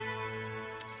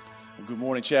Well, good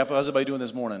morning, Chapel. How's everybody doing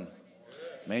this morning?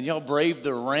 Man, y'all braved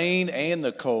the rain and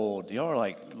the cold. Y'all are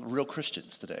like real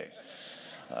Christians today.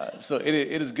 So it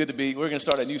is good to be. We're going to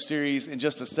start a new series in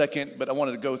just a second, but I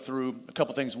wanted to go through a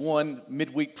couple things. One,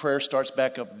 midweek prayer starts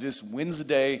back up this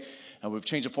Wednesday. We've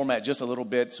changed the format just a little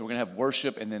bit, so we're going to have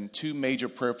worship and then two major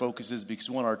prayer focuses because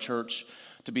we want our church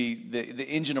to be, the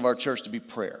engine of our church to be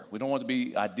prayer. We don't want it to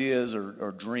be ideas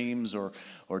or dreams or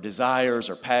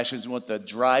desires or passions. We want the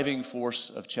driving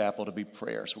force of Chapel to be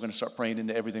prayer. So we're going to start praying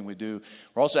into everything we do.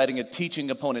 We're also adding a teaching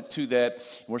component to that.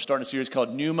 We're starting a series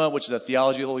called Pneuma, which is a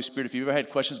theology of the Holy Spirit. If you've ever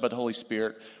had questions about the Holy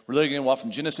Spirit, we're literally going to walk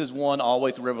from Genesis 1 all the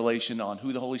way through Revelation on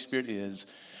who the Holy Spirit is,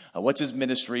 what's his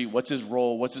ministry, what's his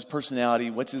role, what's his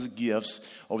personality, what's his gifts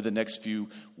over the next few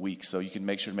weeks. So you can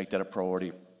make sure to make that a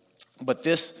priority. But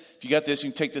this, if you got this, you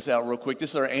can take this out real quick.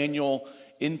 This is our annual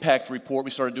impact report.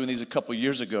 We started doing these a couple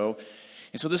years ago.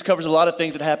 And so this covers a lot of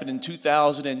things that happened in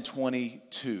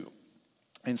 2022.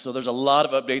 And so there's a lot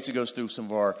of updates. It goes through some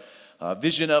of our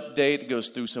vision update. It goes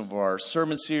through some of our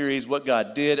sermon series, what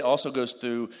God did. It also goes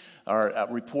through our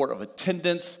report of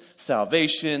attendance,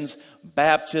 salvations,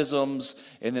 baptisms,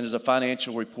 and then there's a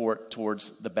financial report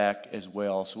towards the back as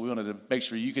well. So we wanted to make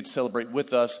sure you could celebrate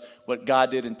with us what God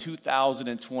did in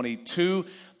 2022.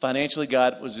 Financially,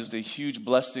 God was just a huge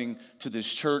blessing to this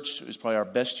church. It was probably our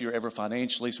best year ever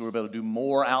financially, so we were able to do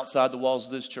more outside the walls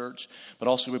of this church, but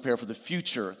also prepare for the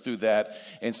future through that.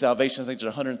 And salvation, I think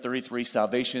there's 133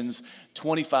 salvations,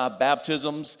 25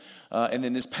 baptisms, and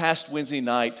then this past Wednesday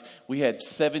night, we had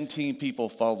 17 people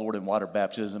follow the Lord in water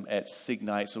baptism at Sig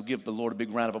Night. So give the Lord a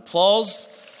big round of applause,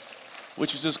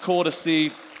 which is just cool to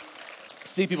see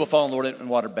people follow the Lord in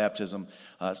water baptism.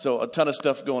 So a ton of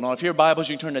stuff going on. If you have Bibles,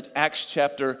 you can turn to Acts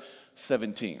chapter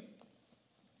 17.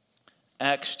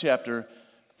 Acts chapter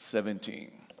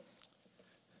 17.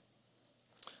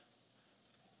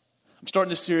 I'm starting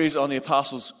this series on the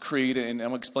Apostles' Creed, and I'm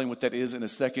going to explain what that is in a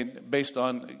second. Based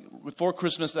on, before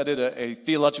Christmas, I did a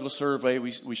theological survey.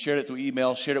 We shared it through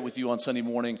email, shared it with you on Sunday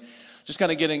morning, just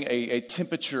kind of getting a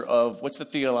temperature of what's the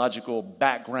theological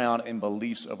background and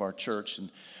beliefs of our church. And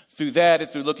through that, and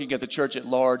through looking at the church at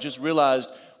large, just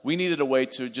realized we needed a way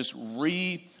to just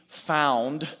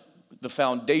refound the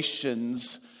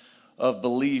foundations of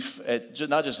belief,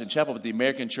 not just in Chapel, but the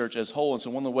American church as a whole. And so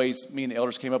one of the ways me and the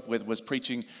elders came up with was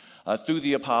preaching through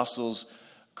the Apostles'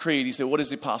 Creed. He said, what is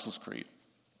the Apostles' Creed?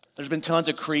 There's been tons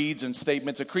of creeds and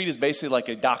statements. A creed is basically like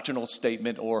a doctrinal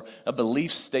statement or a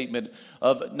belief statement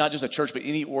of not just a church, but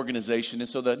any organization. And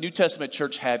so the New Testament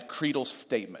church had creedal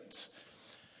statements.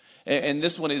 And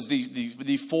this one is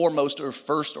the foremost or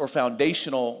first or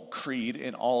foundational creed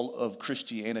in all of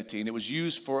Christianity. And it was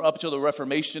used for up until the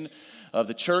Reformation of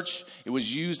the church. It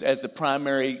was used as the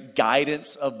primary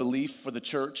guidance of belief for the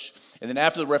church. And then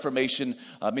after the Reformation,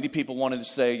 many people wanted to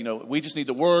say, we just need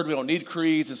the word, we don't need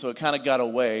creeds. And so it kind of got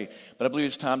away. But I believe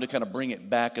it's time to kind of bring it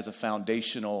back as a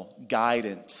foundational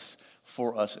guidance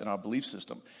for us in our belief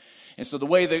system. And so the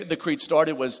way the creed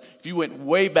started was, if you went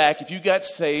way back, if you got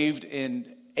saved in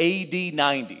AD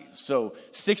 90, so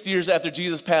 60 years after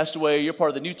Jesus passed away, you're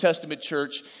part of the New Testament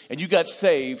church, and you got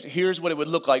saved, here's what it would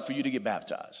look like for you to get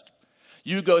baptized.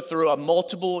 You go through a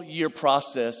multiple year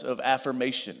process of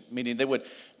affirmation, meaning they would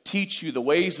teach you the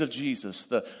ways of Jesus,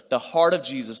 the heart of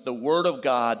Jesus, the word of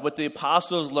God, what the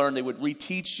apostles learned, they would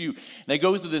reteach you. And they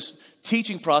go through this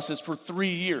teaching process for 3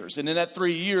 years. And in that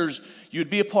 3 years,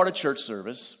 you'd be a part of church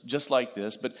service, just like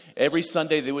this. But every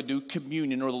Sunday they would do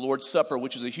communion or the Lord's Supper,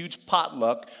 which is a huge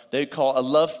potluck they'd call a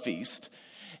love feast.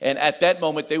 And at that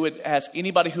moment, they would ask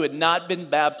anybody who had not been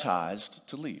baptized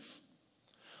to leave.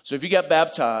 So if you got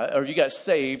baptized or if you got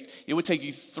saved, it would take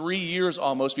you 3 years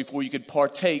almost before you could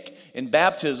partake in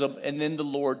baptism and then the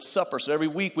Lord's Supper. So every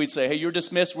week we'd say, hey, you're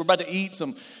dismissed. We're about to eat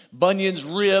some Bunyan's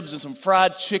ribs and some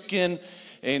fried chicken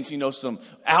and some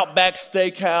Outback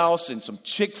Steakhouse and some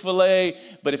Chick-fil-A.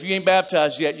 But if you ain't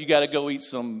baptized yet, you got to go eat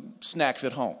some snacks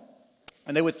at home.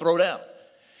 And they would throw down.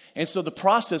 And so the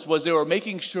process was they were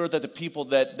making sure that the people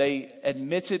that they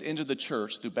admitted into the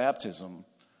church through baptism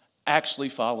actually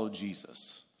followed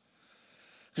Jesus.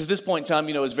 Because at this point in time,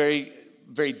 it was very,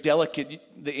 very delicate.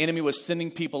 The enemy was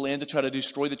sending people in to try to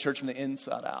destroy the church from the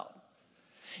inside out.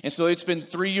 And so it's been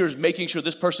 3 years making sure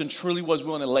this person truly was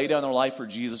willing to lay down their life for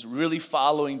Jesus, really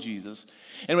following Jesus.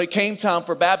 And when it came time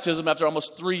for baptism, after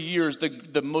almost 3 years,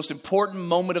 the most important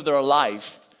moment of their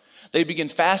life, they began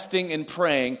fasting and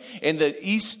praying. And the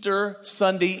Easter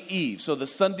Sunday Eve, so the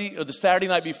Sunday or the Saturday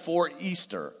night before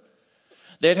Easter,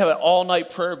 they'd have an all-night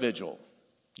prayer vigil,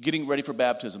 getting ready for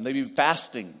baptism. They'd be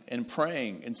fasting and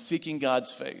praying and seeking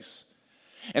God's face.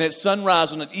 And at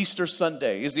sunrise on an Easter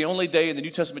Sunday is the only day in the New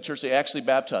Testament church they actually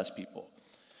baptize people.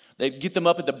 They'd get them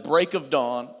up at the break of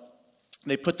dawn.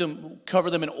 They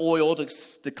cover them in oil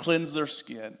to cleanse their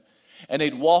skin. And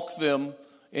they'd walk them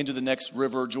into the next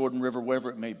river, Jordan River,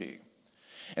 wherever it may be.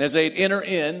 And as they'd enter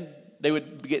in, they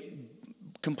would get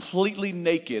completely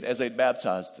naked as they'd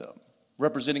baptize them,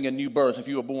 representing a new birth. If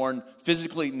you were born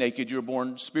physically naked, you were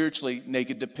born spiritually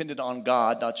naked, dependent on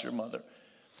God, not your mother.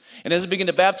 And as they begin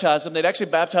to baptize them, they'd actually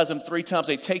baptize them 3 times.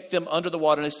 They take them under the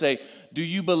water and they say, do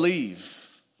you believe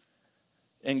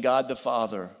in God the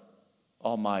Father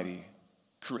Almighty,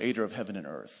 creator of heaven and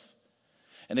earth?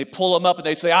 And they pull them up and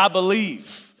they'd say, I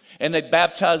believe. And they'd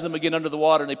baptize them again under the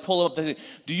water. And they pull them up and they say,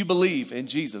 do you believe in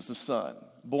Jesus, the Son,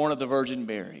 born of the Virgin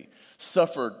Mary,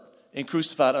 suffered and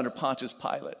crucified under Pontius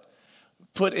Pilate,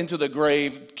 put into the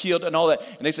grave, killed and all that.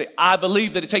 And they say, I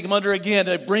believe. That they take them under again.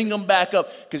 And they bring them back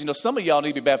up. Because, some of y'all need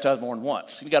to be baptized more than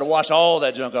once. You got to wash all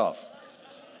that junk off.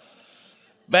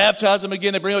 Baptize them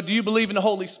again. They bring them. Do you believe in the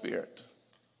Holy Spirit?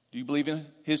 Do you believe in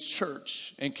his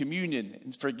church and communion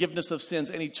and forgiveness of sins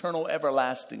and eternal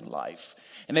everlasting life?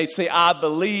 And they'd say, I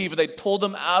believe. They'd pull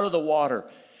them out of the water.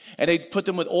 And they'd put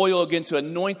them with oil again to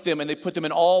anoint them. And they put them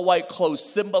in all white clothes,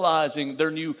 symbolizing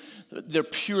their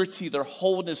purity, their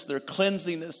wholeness, their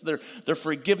cleansingness, their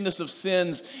forgiveness of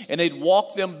sins. And they'd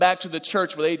walk them back to the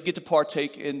church where they'd get to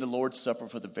partake in the Lord's Supper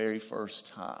for the very first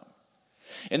time.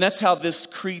 And that's how this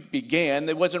creed began.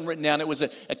 It wasn't written down. It was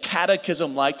a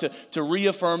catechism-like to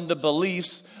reaffirm the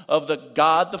beliefs of the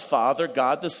God the Father,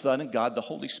 God the Son, and God the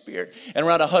Holy Spirit. And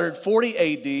around 140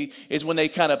 AD is when they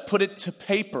kind of put it to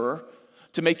paper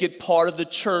to make it part of the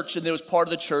church. And it was part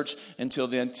of the church until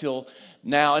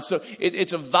now. And so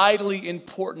it's a vitally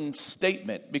important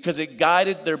statement because it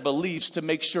guided their beliefs to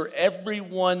make sure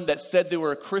everyone that said they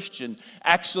were a Christian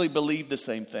actually believed the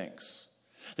same things.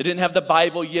 They didn't have the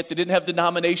Bible yet. They didn't have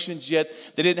denominations yet.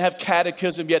 They didn't have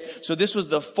catechism yet. So this was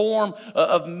the form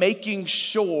of making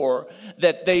sure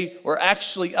that they were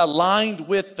actually aligned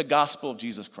with the gospel of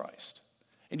Jesus Christ.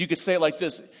 And you could say it like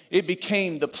this. It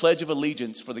became the pledge of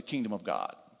allegiance for the kingdom of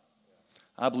God.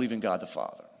 I believe in God the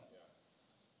Father,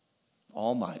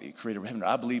 Almighty, creator of heaven.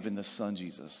 I believe in the Son,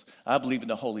 Jesus. I believe in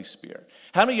the Holy Spirit.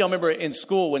 How many of y'all remember in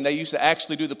school when they used to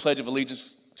actually do the pledge of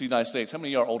allegiance to the United States? How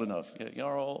many of y'all are old enough? Yeah, y'all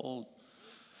are all old.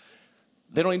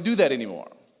 They don't even do that anymore.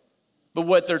 But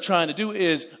what they're trying to do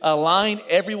is align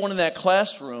everyone in that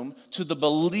classroom to the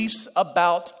beliefs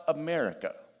about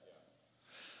America.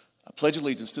 I pledge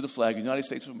allegiance to the flag of the United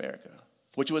States of America,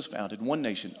 for which it was founded, one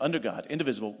nation, under God,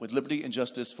 indivisible, with liberty and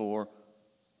justice for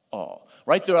all.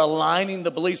 Right? They're aligning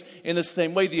the beliefs in the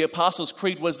same way. The Apostles'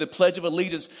 Creed was the pledge of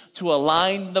allegiance to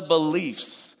align the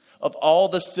beliefs of all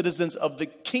the citizens of the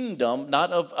kingdom,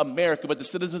 not of America, but the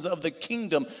citizens of the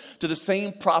kingdom to the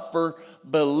same proper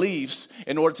beliefs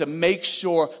in order to make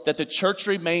sure that the church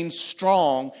remains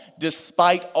strong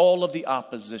despite all of the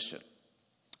opposition.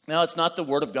 Now, it's not the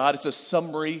Word of God. It's a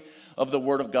summary of the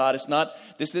Word of God.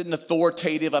 This isn't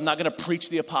authoritative. I'm not going to preach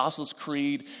the Apostles'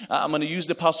 Creed. I'm going to use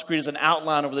the Apostles' Creed as an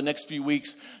outline over the next few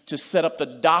weeks to set up the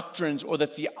doctrines or the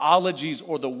theologies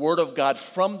or the Word of God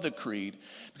from the Creed.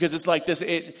 Because it's like this.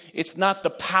 It's not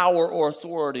the power or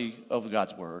authority of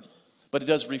God's Word, but it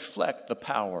does reflect the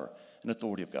power and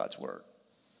authority of God's Word.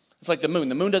 It's like the moon.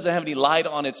 The moon doesn't have any light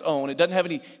on its own. It doesn't have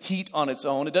any heat on its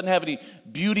own. It doesn't have any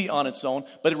beauty on its own,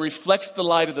 but it reflects the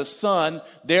light of the sun.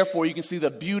 Therefore, you can see the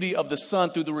beauty of the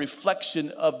sun through the reflection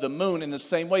of the moon. In the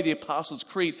same way, the Apostles'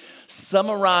 Creed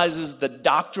summarizes the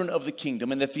doctrine of the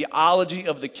kingdom and the theology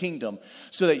of the kingdom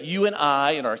so that you and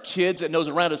I and our kids and those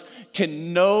around us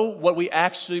can know what we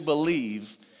actually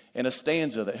believe in a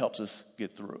stanza that helps us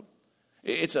get through.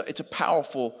 It's a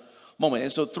powerful moment.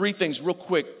 And so 3 things real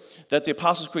quick that the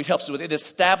Apostles' Creed helps us with. It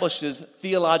establishes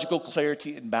theological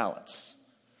clarity and balance.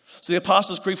 So the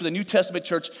Apostles' Creed for the New Testament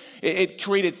church, it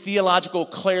created theological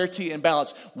clarity and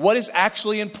balance. What is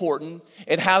actually important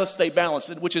and how to stay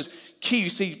balanced, which is key. You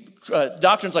see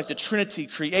doctrines like the Trinity,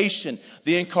 creation,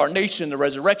 the incarnation, the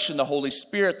resurrection, the Holy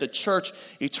Spirit, the church,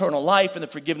 eternal life, and the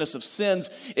forgiveness of sins.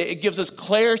 It gives us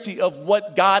clarity of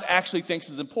what God actually thinks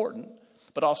is important,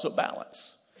 but also balance.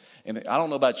 And I don't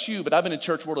know about you, but I've been in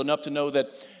church world enough to know that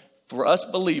for us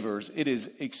believers, it is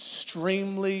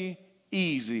extremely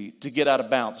easy to get out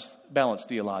of balance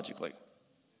theologically.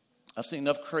 I've seen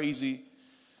enough crazy.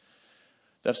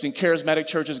 I've seen charismatic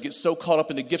churches get so caught up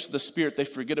in the gifts of the Spirit, they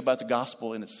forget about the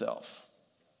gospel in itself.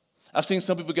 I've seen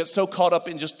some people get so caught up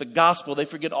in just the gospel, they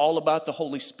forget all about the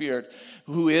Holy Spirit,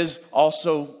 who is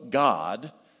also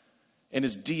God and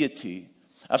his deity.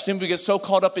 I've seen people get so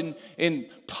caught up in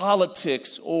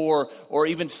politics or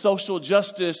even social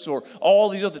justice or all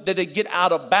these other, that they get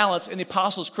out of balance. And the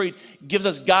Apostles' Creed gives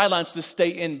us guidelines to stay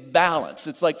in balance.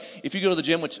 It's like if you go to the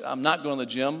gym, which I'm not going to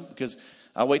the gym because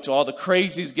I wait till all the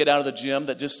crazies get out of the gym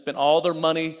that just spent all their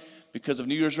money because of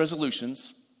New Year's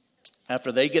resolutions.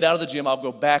 After they get out of the gym, I'll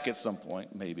go back at some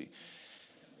point, maybe.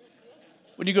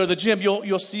 When you go to the gym,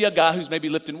 you'll see a guy who's maybe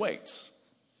lifting weights.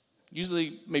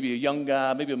 Usually maybe a young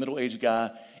guy, maybe a middle-aged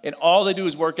guy. And all they do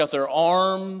is work out their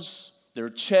arms, their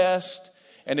chest,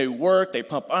 and they work, they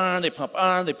pump iron, they pump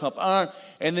iron, they pump iron.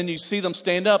 And then you see them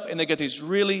stand up and they get these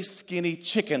really skinny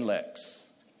chicken legs.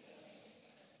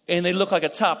 And they look like a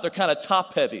top. They're kind of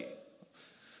top heavy.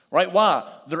 Right? Why?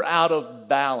 They're out of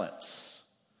balance.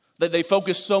 That they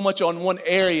focus so much on one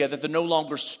area that they're no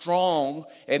longer strong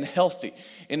and healthy.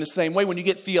 In the same way, when you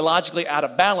get theologically out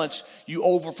of balance, you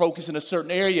over-focus in a certain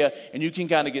area and you can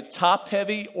kind of get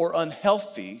top-heavy or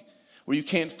unhealthy where you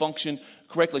can't function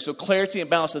correctly. So clarity and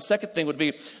balance. The second thing would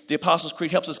be the Apostles' Creed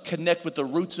helps us connect with the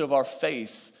roots of our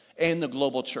faith and the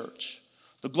global church.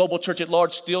 The global church at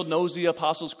large still knows the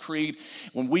Apostles' Creed.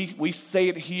 When we say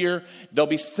it here, they'll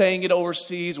be saying it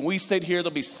overseas. When we say it here,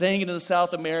 they'll be saying it in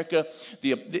South America.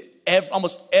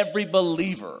 Almost every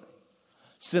believer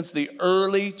since the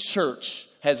early church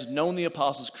has known the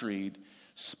Apostles' Creed,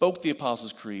 spoke the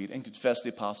Apostles' Creed, and confessed the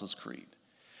Apostles' Creed.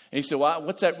 And you say, well,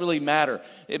 what's that really matter?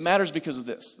 It matters because of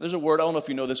this. There's a word, I don't know if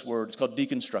you know this word. It's called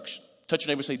deconstruction. Touch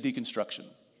your neighbor, say deconstruction.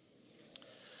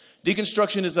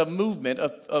 Deconstruction is a movement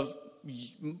of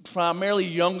primarily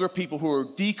younger people who are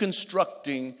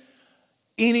deconstructing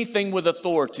anything with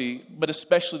authority, but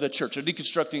especially the church. They're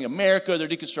deconstructing America, they're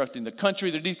deconstructing the country,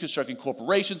 they're deconstructing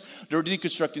corporations, they're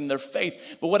deconstructing their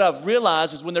faith. But what I've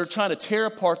realized is when they're trying to tear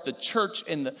apart the church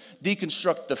and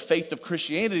deconstruct the faith of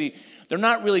Christianity, they're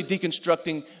not really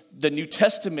deconstructing the New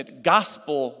Testament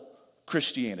gospel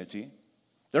Christianity.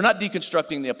 They're not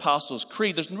deconstructing the Apostles'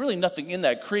 Creed. There's really nothing in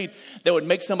that creed that would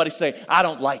make somebody say, I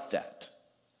don't like that.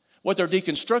 What they're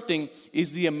deconstructing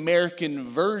is the American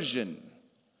version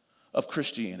of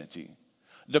Christianity,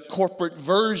 the corporate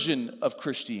version of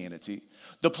Christianity,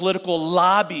 the political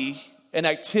lobby and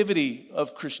activity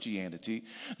of Christianity.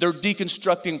 They're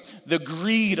deconstructing the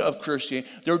greed of Christianity.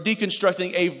 They're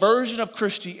deconstructing a version of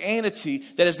Christianity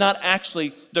that is not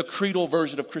actually the creedal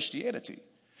version of Christianity.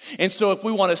 And so if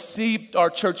we want to see our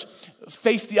church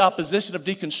face the opposition of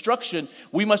deconstruction,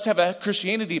 we must have a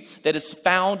Christianity that is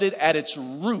founded at its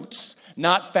roots,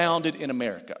 not founded in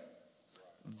America.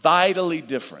 Vitally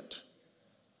different.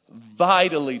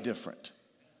 Vitally different.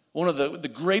 One of the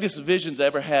greatest visions I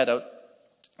ever had, it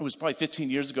was probably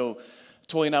 15 years ago.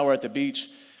 Toy and I were at the beach.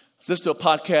 I was listening to a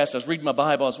podcast. I was reading my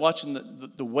Bible. I was watching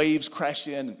the waves crash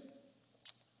in. And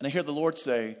I hear the Lord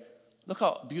say, look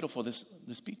how beautiful this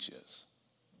beach is.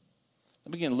 I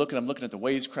begin looking, I'm looking at the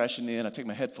waves crashing in. I take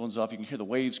my headphones off. You can hear the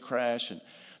waves crash and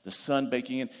the sun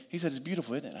baking in. He said, it's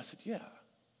beautiful, isn't it? I said, yeah.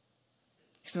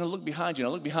 He said, I look behind you.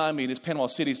 And I look behind me, and it's Panama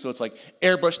City, so it's like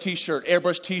airbrush t-shirt,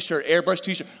 airbrush t-shirt, airbrush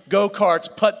t-shirt,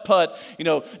 go-karts, putt-putt,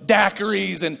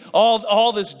 daiquiris, and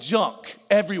all this junk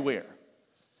everywhere.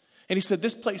 And he said,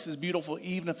 this place is beautiful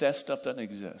even if that stuff doesn't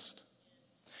exist.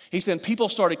 He said, people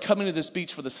started coming to this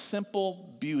beach for the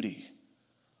simple beauty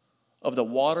of the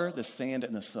water, the sand,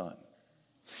 and the sun.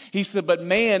 He said, but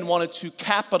man wanted to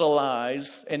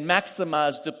capitalize and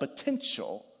maximize the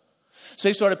potential. So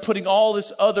they started putting all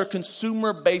this other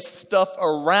consumer-based stuff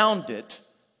around it.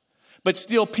 But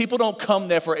still, people don't come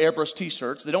there for airbrush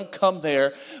t-shirts. They don't come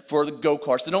there for the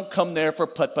go-karts. They don't come there for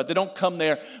putt-putt. They don't come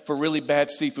there for really bad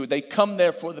seafood. They come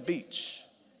there for the beach.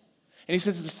 And he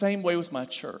says it's the same way with my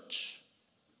church.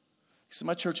 He said,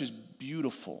 my church is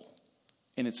beautiful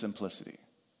in its simplicity.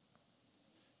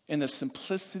 In the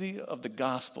simplicity of the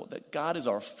gospel, that God is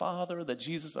our Father, that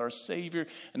Jesus is our Savior,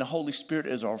 and the Holy Spirit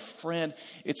is our friend.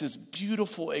 It's this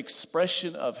beautiful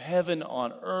expression of heaven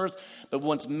on earth. But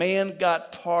once man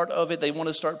got part of it, they want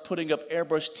to start putting up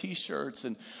airbrush t-shirts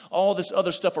and all this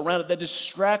other stuff around it that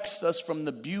distracts us from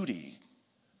the beauty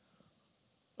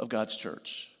of God's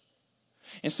church.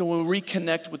 And so when we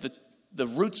reconnect with the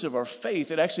roots of our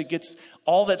faith, it actually gets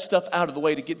all that stuff out of the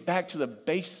way to get back to the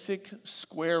basic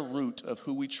square root of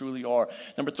who we truly are.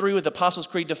 Number 3, with the Apostles'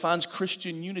 Creed defines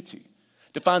Christian unity.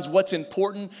 Defines what's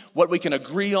important, what we can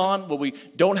agree on, what we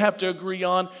don't have to agree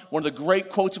on. One of the great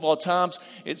quotes of all times,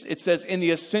 it says, in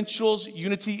the essentials,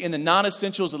 unity, in the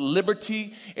non-essentials,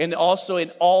 liberty, and also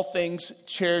in all things,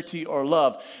 charity or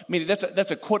love. Meaning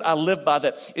that's a quote I live by,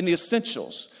 that in the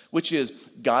essentials, which is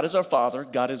God is our Father,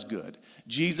 God is good.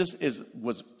 Jesus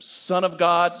was Son of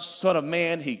God, Son of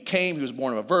Man. He came, he was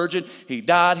born of a virgin, he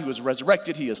died, he was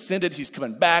resurrected, he ascended, he's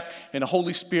coming back in the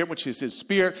Holy Spirit, which is his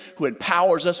Spirit, who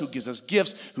empowers us, who gives us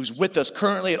gifts, who's with us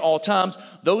currently at all times.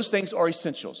 Those things are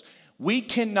essentials. We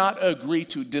cannot agree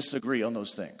to disagree on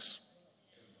those things.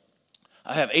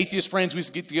 I have atheist friends we used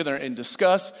to get together and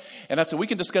discuss, and I said, we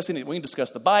can discuss anything. We can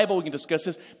discuss the Bible, we can discuss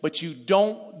this, but you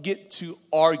don't get to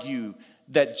argue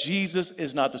that Jesus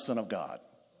is not the Son of God.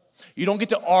 You don't get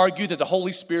to argue that the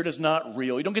Holy Spirit is not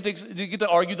real. You don't get to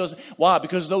argue those. Why?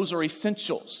 Because those are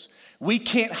essentials. We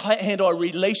can't handle a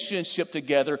relationship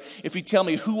together if you tell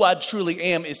me who I truly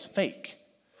am is fake.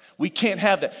 We can't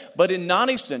have that. But in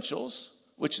non-essentials,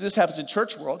 which this happens in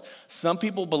church world, some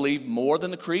people believe more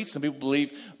than the creed. Some people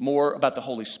believe more about the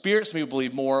Holy Spirit. Some people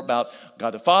believe more about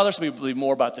God the Father. Some people believe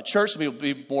more about the church. Some people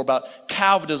believe more about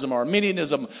Calvinism or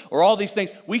Arminianism or all these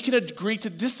things. We can agree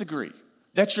to disagree.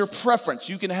 That's your preference.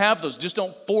 You can have those. Just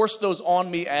don't force those on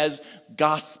me as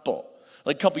gospel.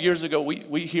 Like a couple years ago,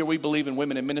 we believe in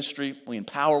women in ministry. We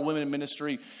empower women in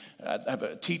ministry. I have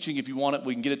a teaching, if you want it,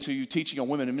 we can get it to you, teaching on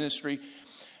women in ministry.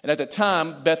 And at the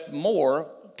time, Beth Moore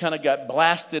kind of got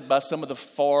blasted by some of the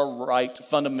far-right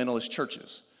fundamentalist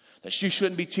churches. That she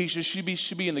shouldn't be teaching, she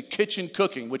should be in the kitchen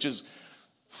cooking, which is,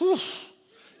 whew,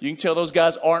 you can tell those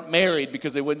guys aren't married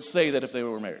because they wouldn't say that if they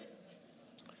were married.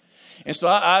 And so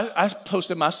I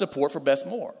posted my support for Beth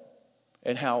Moore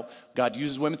and how God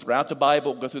uses women throughout the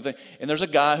Bible, go through things. And there's a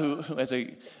guy who has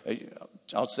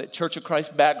I'll say Church of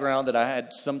Christ background that I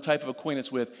had some type of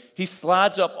acquaintance with. He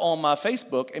slides up on my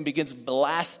Facebook and begins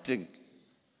blasting.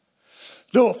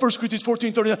 No, 1 Corinthians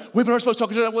 14:39, women are supposed to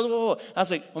talk to that. I was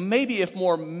like, well, maybe if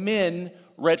more men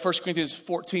read 1 Corinthians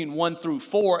 14, 1 through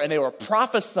 4, and they were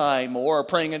prophesying more or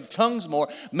praying in tongues more,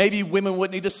 maybe women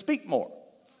wouldn't need to speak more.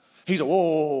 He's like,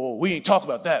 whoa, we ain't talk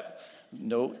about that.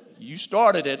 No, you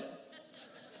started it.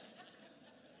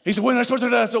 He said, women are supposed to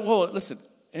do that. I said, whoa, listen.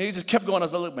 And he just kept going. I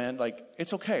was like, look, man, like,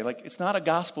 it's okay. Like, it's not a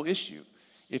gospel issue.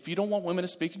 If you don't want women to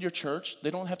speak in your church,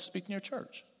 they don't have to speak in your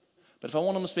church. But if I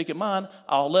want them to speak at mine,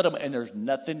 I'll let them, and there's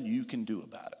nothing you can do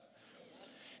about it.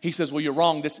 He says, well, you're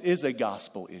wrong. This is a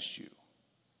gospel issue.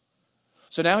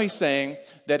 So now he's saying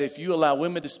that if you allow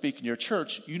women to speak in your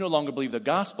church, you no longer believe the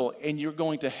gospel, and you're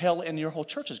going to hell, and your whole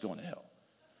church is going to hell.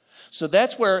 So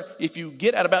that's where, if you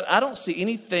get out about, I don't see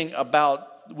anything about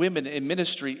women in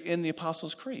ministry in the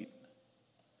Apostles' Creed.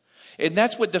 And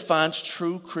that's what defines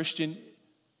true Christian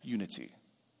unity.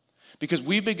 Because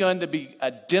we've begun to be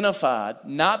identified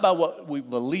not by what we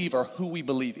believe or who we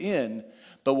believe in,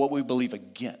 but what we believe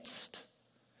against.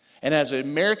 And as an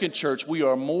American church, we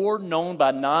are more known by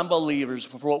non-believers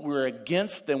for what we're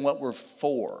against than what we're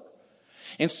for.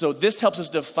 And so this helps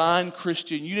us define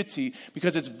Christian unity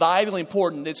because it's vitally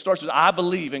important. It starts with, I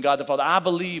believe in God the Father. I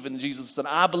believe in Jesus the Son.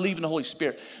 I believe in the Holy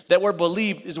Spirit. That word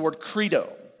believe is the word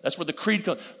credo. That's where the creed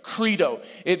comes. Credo.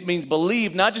 It means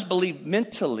believe, not just believe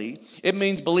mentally. It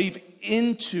means believe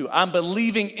into. I'm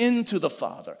believing into the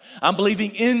Father. I'm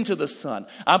believing into the Son.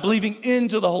 I'm believing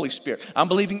into the Holy Spirit. I'm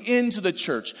believing into the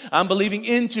church. I'm believing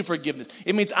into forgiveness.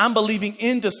 It means I'm believing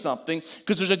into something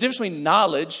because there's a difference between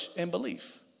knowledge and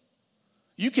belief.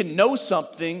 You can know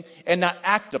something and not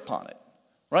act upon it,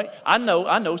 right? I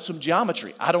know some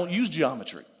geometry. I don't use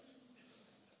geometry.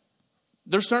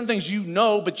 There's certain things you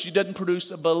know, but you doesn't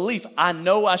produce a belief. I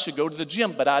know I should go to the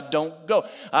gym, but I don't go.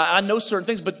 I know certain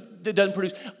things, but it doesn't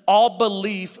produce. All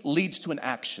belief leads to an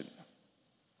action.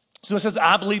 So it says,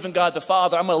 I believe in God the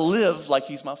Father. I'm going to live like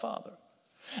he's my Father.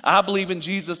 I believe in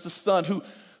Jesus the Son,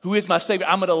 who is my Savior.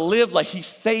 I'm going to live like he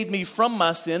saved me from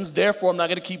my sins. Therefore, I'm not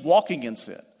going to keep walking in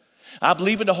sin. I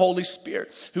believe in the Holy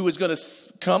Spirit who is going to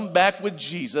come back with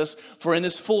Jesus for in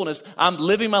his fullness. I'm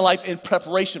living my life in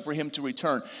preparation for him to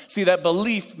return. See, that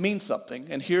belief means something.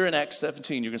 And here in Acts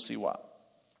 17, you're going to see why.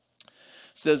 It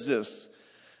says this,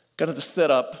 kind of the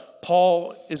setup.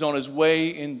 Paul is on his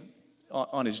way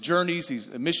on his journeys. He's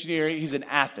a missionary. He's in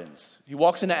Athens. He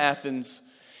walks into Athens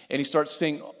and he starts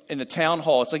singing in the town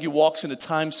hall. It's like he walks into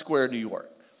Times Square, New York.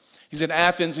 He's in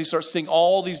Athens. He starts seeing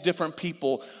all these different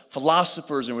people,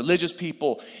 philosophers and religious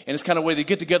people. And it's kind of where they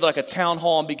get together like a town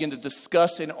hall and begin to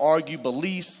discuss and argue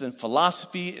beliefs and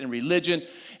philosophy and religion.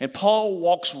 And Paul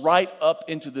walks right up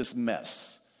into this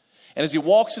mess. And as he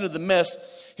walks into the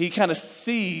mess, he kind of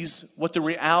sees what the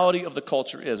reality of the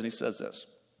culture is. And he says this.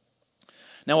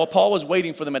 Now, while Paul was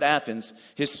waiting for them at Athens,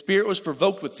 his spirit was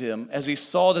provoked with him as he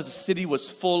saw that the city was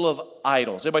full of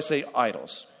idols. Everybody say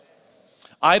idols.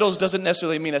 Idols doesn't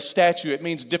necessarily mean a statue. It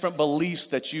means different beliefs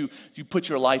that you put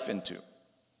your life into.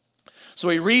 So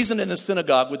he reasoned in the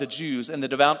synagogue with the Jews and the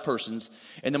devout persons,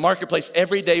 in the marketplace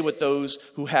every day with those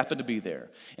who happened to be there.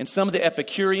 And some of the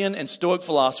Epicurean and Stoic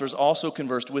philosophers also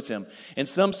conversed with him. And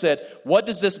some said, "What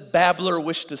does this babbler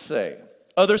wish to say?"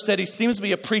 Others said, "He seems to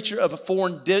be a preacher of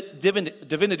foreign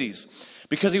divinities,"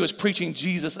 because he was preaching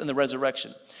Jesus and the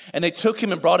resurrection. And they took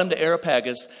him and brought him to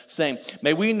Areopagus, saying,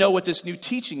 "May we know what this new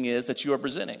teaching is that you are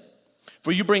presenting?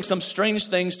 For you bring some strange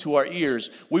things to our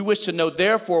ears. We wish to know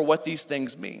therefore what these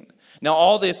things mean." Now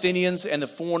all the Athenians and the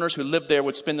foreigners who lived there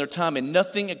would spend their time in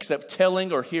nothing except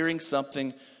telling or hearing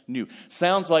something new.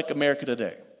 Sounds like America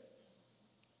today.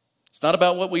 It's not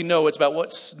about what we know, it's about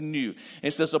what's new.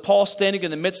 And it says, so Paul, standing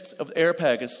in the midst of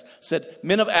Areopagus, said,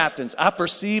 "Men of Athens, I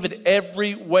perceive in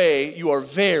every way you are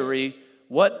very,"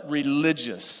 what?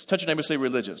 Religious. Touch your neighbor and say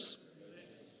religious.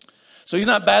 So he's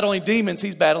not battling demons,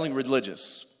 he's battling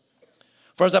religious.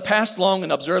 "For as I passed along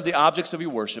and observed the objects of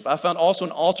your worship, I found also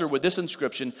an altar with this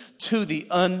inscription, 'To the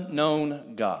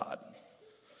unknown God.'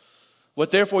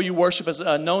 What therefore you worship as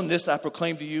unknown, this I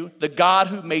proclaim to you, the God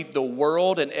who made the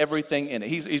world and everything in it."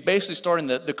 He's basically starting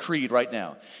the creed right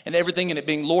now. "And everything in it,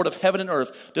 being Lord of heaven and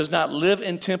earth, does not live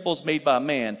in temples made by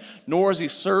man, nor is he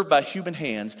served by human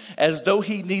hands, as though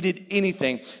he needed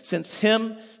anything, since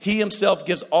he himself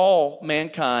gives all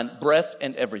mankind breath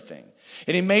and everything.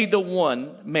 And he made the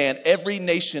one man, every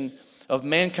nation of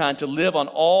mankind, to live on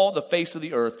all the face of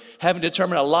the earth, having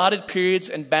determined allotted periods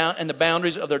and the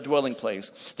boundaries of their dwelling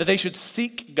place, that they should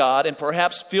seek God and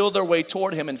perhaps feel their way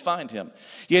toward him and find him.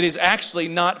 Yet he's actually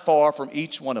not far from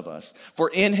each one of us. For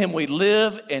in him we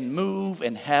live and move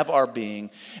and have our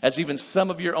being, as even some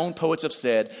of your own poets have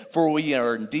said, for we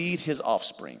are indeed his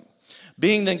offspring.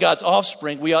 Being then God's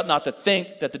offspring, we ought not to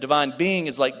think that the divine being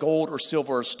is like gold or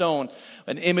silver or stone,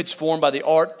 an image formed by the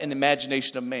art and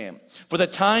imagination of man. For the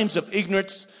times of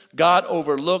ignorance God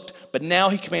overlooked, but now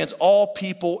he commands all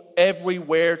people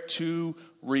everywhere to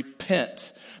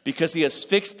repent, because he has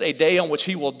fixed a day on which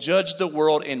he will judge the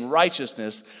world in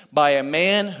righteousness by a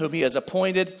man whom he has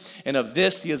appointed, and of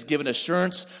this he has given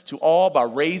assurance to all by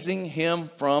raising him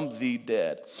from the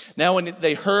dead." Now when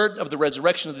they heard of the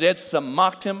resurrection of the dead, some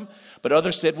mocked him, but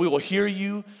others said, "We will hear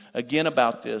you again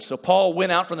about this." So Paul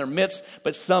went out from their midst,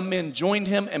 but some men joined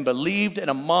him and believed,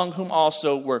 and among whom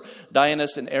also were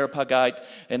Dionysius and Areopagite,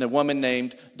 and a woman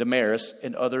named Damaris,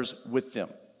 and others with them.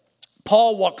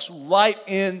 Paul walks right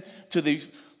into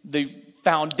the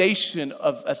foundation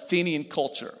of Athenian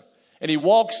culture. And he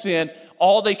walks in,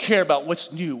 all they care about,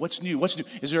 what's new, what's new, what's new?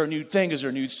 Is there a new thing? Is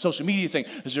there a new social media thing?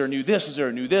 Is there a new this? Is there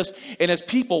a new this? And as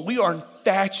people, we are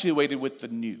infatuated with the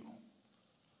new.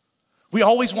 We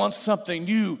always want something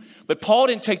new, but Paul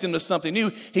didn't take them to something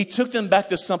new. He took them back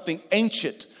to something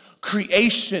ancient,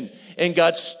 creation and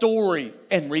God's story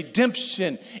and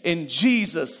redemption in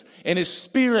Jesus and his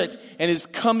spirit and his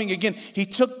coming again. He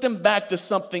took them back to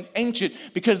something ancient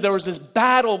because there was this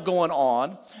battle going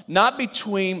on, not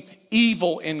between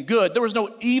evil and good. There was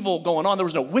no evil going on. There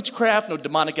was no witchcraft, no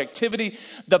demonic activity.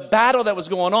 The battle that was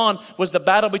going on was the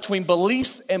battle between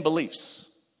beliefs and beliefs.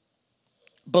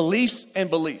 Beliefs and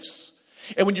beliefs.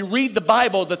 And when you read the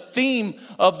Bible, the theme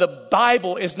of the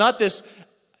Bible is not this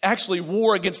actually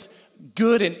war against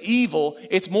good and evil.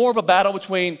 It's more of a battle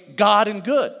between God and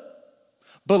good.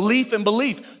 Belief and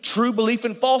belief, true belief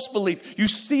and false belief. You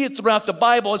see it throughout the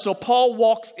Bible. And so Paul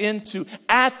walks into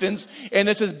Athens, and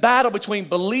this is battle between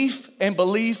belief and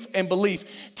belief and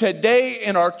belief. Today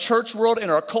in our church world, in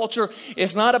our culture,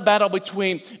 it's not a battle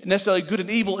between necessarily good and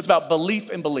evil. It's about belief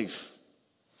and belief.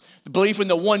 The belief in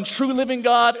the one true living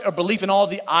God, or belief in all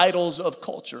the idols of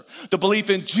culture. The belief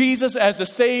in Jesus as the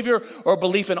Savior, or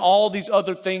belief in all these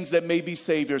other things that may be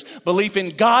saviors. Belief in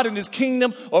God and his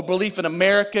kingdom, or belief in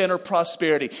America and her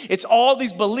prosperity. It's all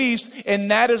these beliefs, and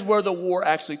that is where the war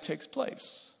actually takes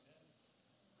place.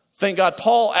 Thank God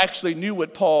Paul actually knew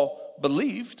what Paul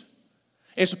believed.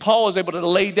 And so Paul was able to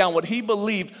lay down what he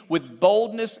believed with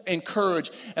boldness and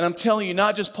courage. And I'm telling you,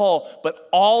 not just Paul, but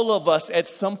all of us at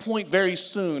some point very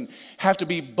soon have to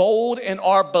be bold in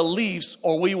our beliefs,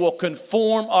 or we will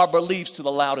conform our beliefs to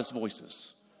the loudest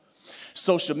voices.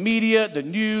 Social media, the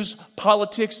news,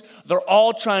 politics, they're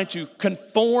all trying to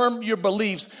conform your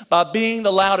beliefs by being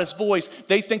the loudest voice.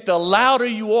 They think the louder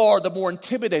you are, the more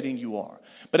intimidating you are.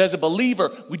 But as a believer,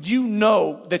 when you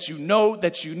know that you know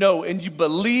that you know, and you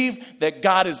believe that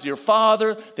God is your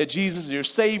Father, that Jesus is your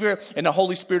Savior, and the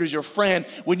Holy Spirit is your friend,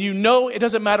 when you know, it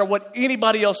doesn't matter what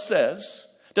anybody else says,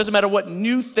 doesn't matter what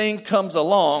new thing comes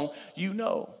along, you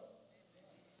know.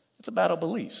 It's a battle of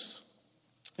beliefs.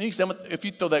 And if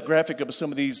you throw that graphic up of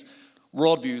some of these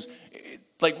worldviews,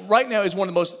 like right now is one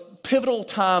of the most pivotal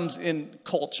times in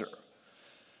culture.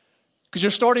 Because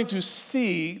Because you're starting to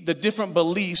see the different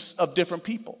beliefs of different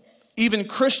people. Even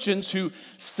Christians who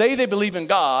say they believe in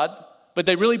God, but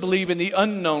they really believe in the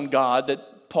unknown God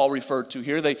that Paul referred to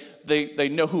here. They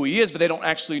know who he is, but they don't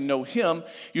actually know him.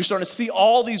 You're starting to see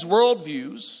all these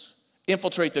worldviews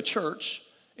infiltrate the church,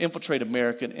 infiltrate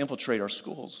America, and infiltrate our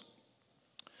schools.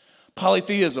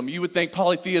 Polytheism. You would think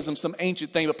polytheism is some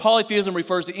ancient thing, but polytheism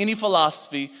refers to any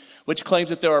philosophy which claims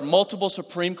that there are multiple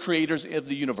supreme creators of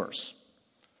the universe.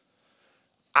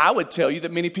 I would tell you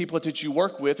that many people that you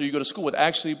work with or you go to school with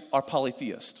actually are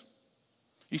polytheists.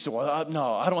 You say, well,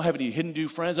 no, I don't have any Hindu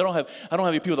friends. I don't have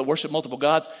any people that worship multiple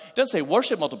gods. It doesn't say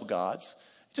worship multiple gods.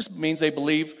 It just means they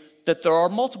believe that there are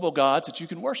multiple gods that you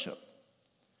can worship.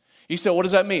 You say, what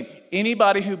does that mean?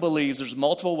 Anybody who believes there's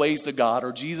multiple ways to God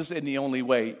or Jesus in the only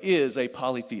way is a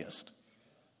polytheist.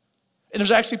 And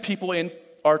there's actually people in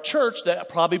our church that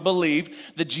probably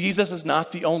believe that Jesus is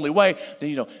not the only way.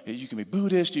 Then, you can be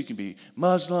Buddhist, you can be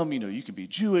Muslim, you can be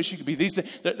Jewish, you can be these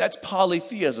things. That's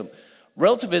polytheism.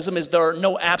 Relativism is there are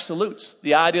no absolutes.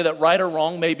 The idea that right or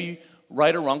wrong may be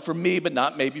right or wrong for me, but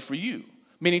not maybe for you.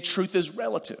 Meaning truth is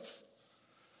relative.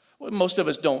 Well, most of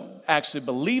us don't actually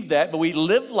believe that, but we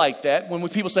live like that when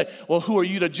people say, well, who are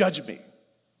you to judge me?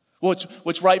 Well,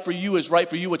 what's right for you is right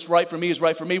for you. What's right for me is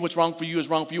right for me. What's wrong for you is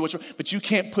wrong for you. But you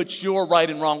can't put your right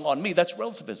and wrong on me. That's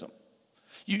relativism.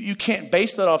 You can't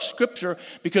base that off Scripture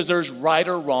because there's right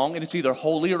or wrong, and it's either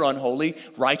holy or unholy,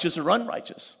 righteous or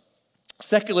unrighteous.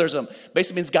 Secularism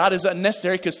basically means God is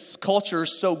unnecessary because culture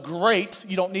is so great,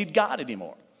 you don't need God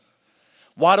anymore.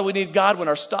 Why do we need God when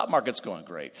our stock market's going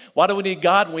great? Why do we need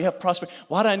God when we have prosperity?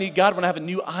 Why do I need God when I have a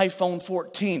new iPhone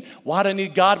 14? Why do I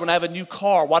need God when I have a new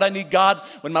car? Why do I need God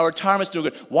when my retirement's doing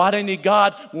good? Why do I need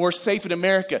God when we're safe in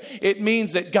America? It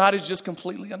means that God is just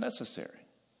completely unnecessary.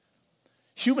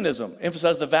 Humanism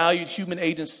emphasizes the valued human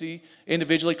agency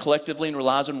individually, collectively, and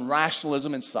relies on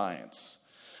rationalism and science,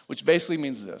 which basically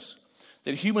means this,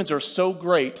 that humans are so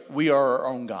great, we are our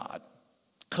own God.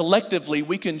 Collectively,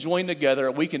 we can join together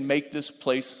and we can make this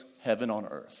place heaven on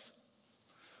earth.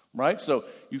 Right? So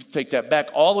you take that back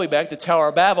all the way back to Tower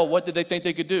of Babel. What did they think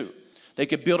they could do? They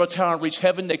could build a tower and reach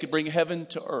heaven. They could bring heaven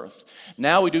to earth.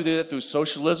 Now we do that through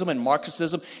socialism and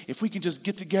Marxism. If we can just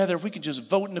get together, if we can just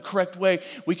vote in the correct way,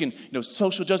 we can,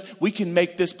 social justice, we can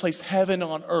make this place heaven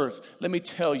on earth. Let me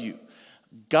tell you,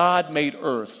 God made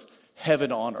earth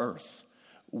heaven on earth.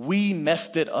 We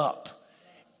messed it up.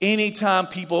 Anytime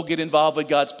people get involved with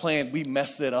God's plan, we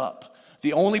mess it up.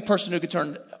 The only person who can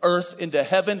turn earth into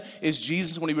heaven is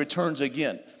Jesus when he returns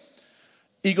again.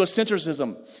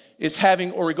 Egocentrism is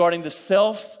having or regarding the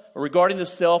self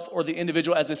or the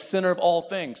individual as the center of all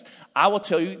things. I will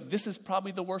tell you, this is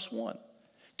probably the worst one.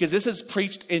 Because this is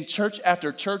preached in church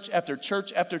after church after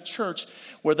church after church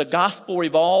where the gospel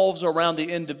revolves around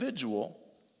the individual.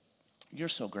 You're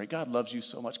so great. God loves you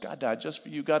so much. God died just for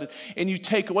you. And you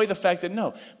take away the fact that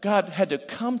no, God had to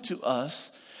come to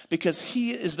us because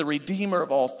he is the redeemer of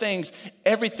all things.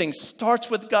 Everything starts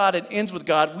with God and ends with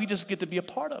God. We just get to be a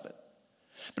part of it.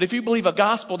 But if you believe a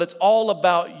gospel that's all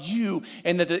about you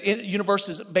and that the universe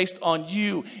is based on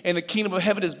you and the kingdom of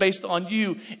heaven is based on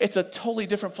you, it's a totally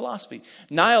different philosophy.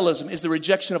 Nihilism is the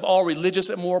rejection of all religious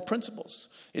and moral principles.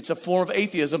 It's a form of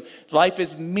atheism. Life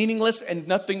is meaningless and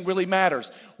nothing really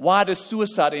matters. Why does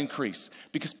suicide increase?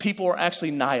 Because people are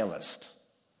actually nihilist.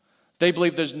 They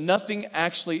believe there's nothing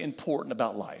actually important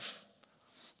about life.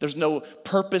 There's no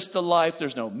purpose to life.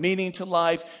 There's no meaning to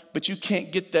life. But you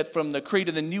can't get that from the creed.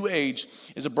 And the New Age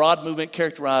is a broad movement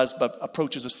characterized by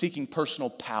approaches of seeking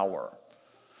personal power.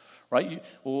 Right?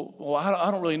 I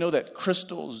don't really know that.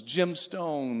 Crystals,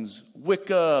 gemstones,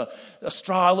 Wicca,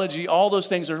 astrology, all those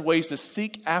things are ways to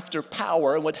seek after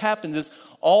power. And what happens is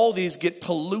all these get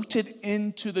polluted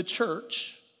into the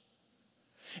church.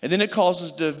 And then it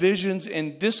causes divisions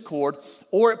and discord,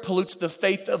 or it pollutes the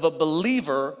faith of a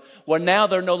believer where now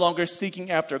they're no longer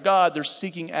seeking after God, they're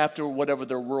seeking after whatever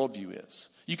their worldview is.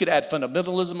 You could add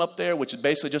fundamentalism up there, which is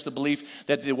basically just a belief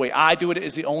that the way I do it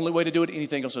is the only way to do it.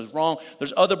 Anything else is wrong.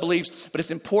 There's other beliefs, but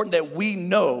it's important that we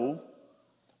know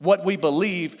what we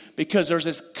believe because there's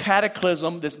this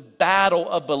cataclysm, this battle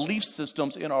of belief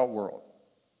systems in our world.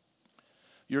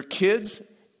 Your kids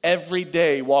every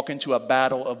day walk into a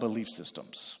battle of belief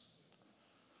systems.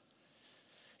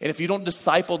 And if you don't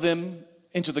disciple them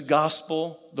into the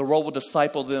gospel, the world will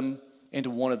disciple them into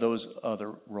one of those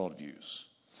other worldviews.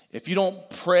 If you don't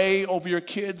pray over your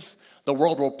kids, the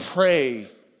world will pray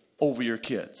over your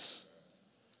kids.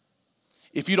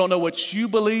 If you don't know what you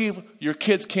believe, your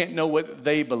kids can't know what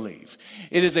they believe.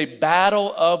 It is a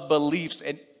battle of beliefs,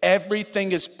 and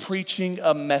Everything is preaching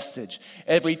a message.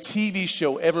 Every TV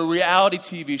show, every reality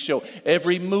TV show,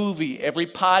 every movie, every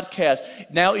podcast,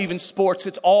 now even sports,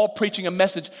 it's all preaching a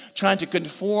message, trying to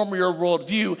conform your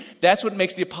worldview. That's what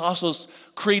makes the Apostles'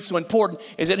 Creed so important,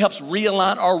 is it helps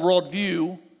realign our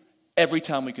worldview every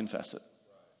time we confess it.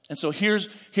 And so here's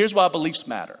why beliefs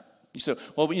matter. You say,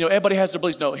 well, everybody has their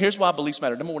beliefs. No, here's why beliefs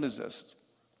matter. Number one is this.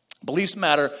 Beliefs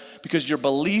matter because your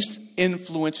beliefs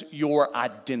influence your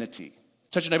identity.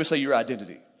 Touch your neighbor and say your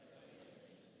identity.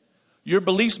 Your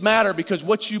beliefs matter because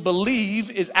what you believe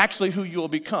is actually who you'll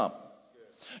become.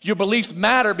 Your beliefs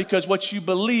matter because what you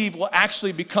believe will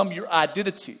actually become your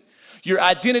identity. Your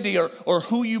identity or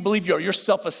who you believe you are, your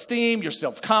self-esteem, your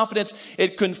self-confidence,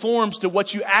 it conforms to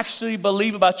what you actually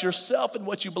believe about yourself and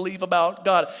what you believe about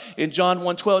God. In John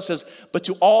 1:12 it says, but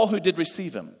to all who did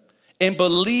receive him and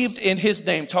believed in his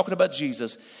name, talking about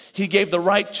Jesus, he gave the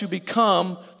right to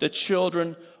become the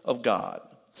children of God,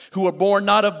 who were born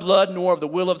not of blood, nor of the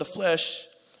will of the flesh,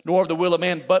 nor of the will of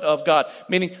man, but of God.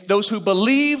 Meaning those who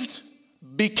believed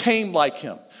became like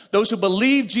him. Those who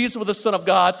believed Jesus was the Son of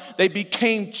God, they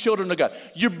became children of God.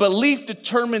 Your belief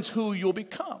determines who you'll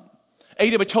become.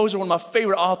 A.W. Tozer, one of my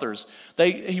favorite authors,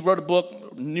 he wrote a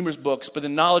book, numerous books, but The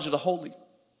Knowledge of the Holy.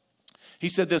 He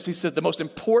said this, he said, the most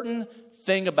important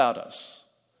thing about us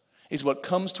is what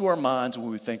comes to our minds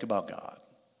when we think about God.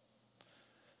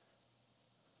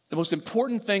 The most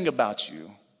important thing about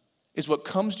you is what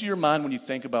comes to your mind when you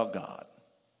think about God.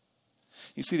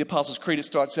 You see, the Apostles' Creed, it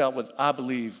starts out with, I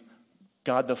believe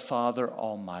God the Father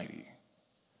Almighty.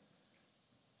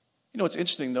 You know what's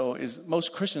interesting, though, is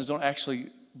most Christians don't actually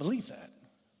believe that.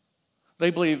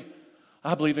 They believe,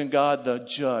 I believe in God the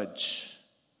judge.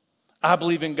 I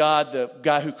believe in God the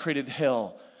guy who created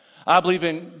hell. I believe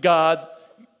in God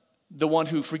the one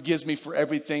who forgives me for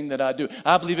everything that I do.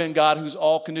 I believe in God who's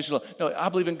all conditional. No, I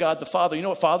believe in God the Father. You know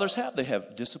what fathers have? They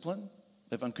have discipline.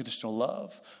 They have unconditional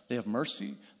love. They have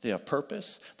mercy. They have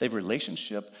purpose. They have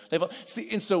relationship.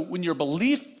 And so when your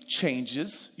belief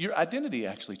changes, your identity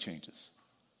actually changes.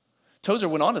 Tozer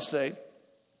went on to say,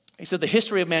 he said, the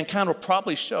history of mankind will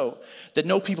probably show that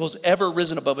no people has ever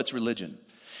risen above its religion.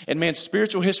 And man's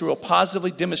spiritual history will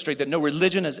positively demonstrate that no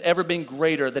religion has ever been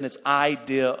greater than its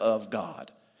idea of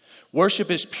God.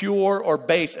 Worship is pure or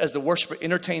base as the worshiper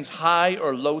entertains high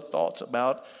or low thoughts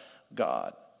about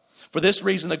God. For this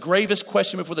reason, the gravest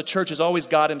question before the church is always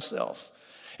God himself.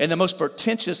 And the most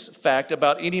portentous fact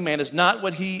about any man is not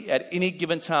what he at any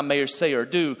given time may or say or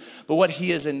do, but what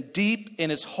he is in deep in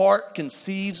his heart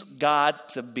conceives God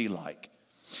to be like.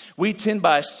 We tend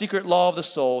by a secret law of the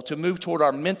soul to move toward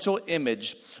our mental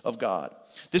image of God.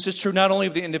 This is true not only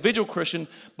of the individual Christian,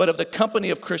 but of the company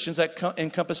of Christians that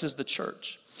encompasses the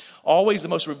church. Always the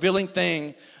most revealing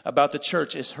thing about the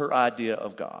church is her idea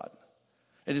of God.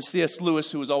 And then C.S.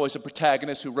 Lewis, who was always a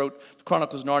protagonist, who wrote the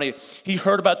Chronicles of Narnia, he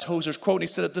heard about Tozer's quote and he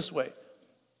said it this way.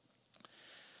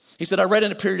 He said, I read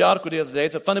in a periodical the other day,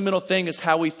 the fundamental thing is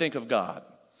how we think of God.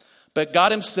 But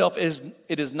God himself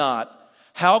is not.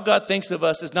 How God thinks of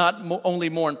us is not only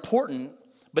more important,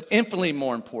 but infinitely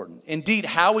more important. Indeed,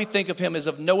 how we think of him is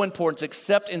of no importance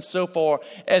except insofar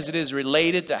as it is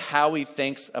related to how he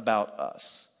thinks about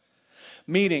us.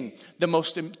 Meaning,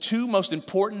 the two most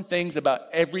important things about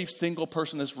every single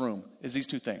person in this room is these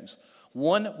two things.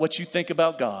 One, what you think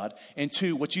about God, and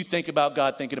two, what you think about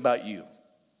God thinking about you.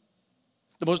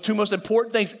 The two most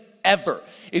important things ever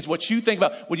is what you think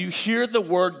about. When you hear the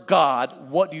word God,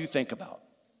 what do you think about?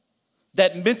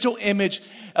 That mental image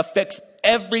affects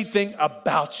everything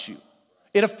about you.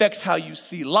 It affects how you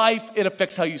see life. It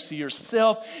affects how you see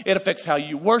yourself. It affects how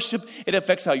you worship. It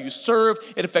affects how you serve.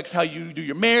 It affects how you do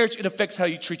your marriage. It affects how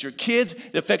you treat your kids.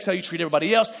 It affects how you treat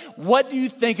everybody else. What do you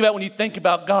think about when you think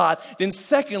about God? Then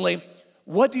secondly,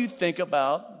 what do you think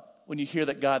about when you hear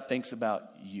that God thinks about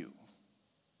you?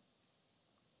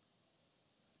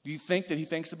 Do you think that he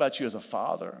thinks about you as a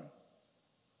father?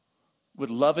 With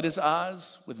love in his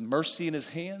eyes, with mercy in his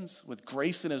hands, with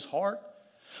grace in his heart?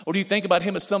 Or do you think about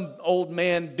him as some old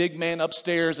man, big man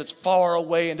upstairs that's far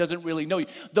away and doesn't really know you?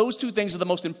 Those two things are the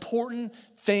most important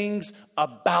things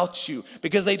about you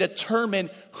because they determine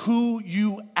who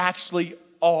you actually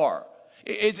are.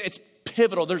 It's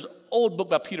pivotal. There's an old book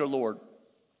by Peter Lord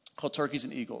called Turkeys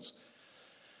and Eagles.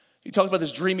 He talks about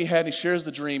this dream he had, and he shares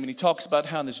the dream, and he talks about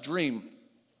how in this dream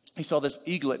he saw this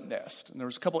eaglet nest. And there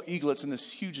was a couple of eaglets in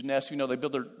this huge nest. You know, they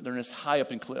build their nest high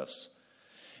up in cliffs.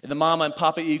 And the mama and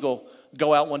papa eagle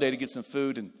go out one day to get some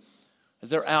food, and as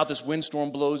they're out, this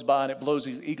windstorm blows by, and it blows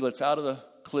these eaglets out of the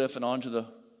cliff and onto the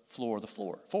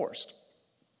forest.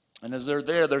 And as they're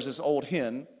there, there's this old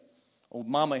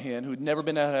mama hen, who'd never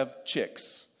been able to have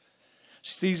chicks.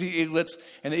 She sees the eaglets,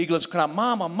 and the eaglets cry,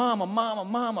 "Mama, mama, mama,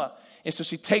 mama." And so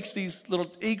she takes these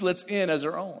little eaglets in as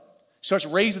her own. She starts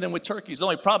raising them with turkeys. The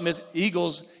only problem is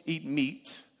eagles eat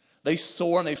meat. They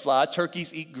soar and they fly.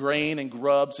 Turkeys eat grain and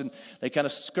grubs, and they kind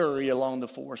of scurry along the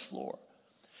forest floor.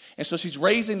 And so she's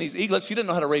raising these eaglets. She didn't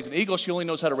know how to raise an eagle. She only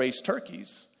knows how to raise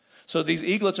turkeys. So these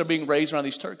eaglets are being raised around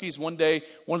these turkeys. One day,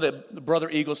 one of the brother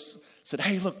eagles said,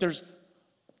 "Hey, look, there's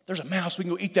a mouse. We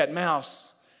can go eat that mouse."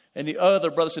 And the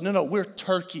other brother said, No, we're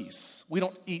turkeys. We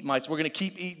don't eat mice. We're going to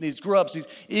keep eating these grubs. These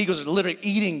eagles are literally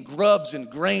eating grubs and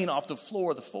grain off the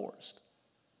floor of the forest.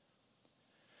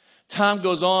 Time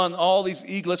goes on. All these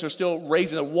eaglets are still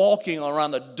raising. They're walking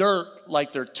around the dirt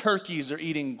like they're turkeys. They're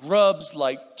eating grubs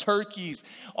like turkeys.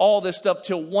 All this stuff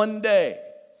till one day,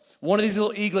 one of these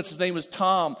little eaglets, his name was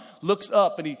Tom, looks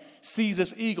up and he sees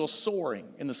this eagle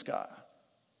soaring in the sky.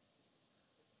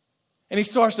 And he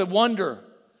starts to wonder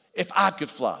if I could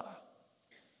fly.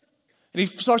 And he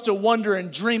starts to wonder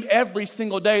and dream every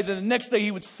single day. Then the next day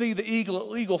he would see the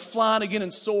eagle flying again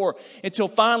and soar until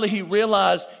finally he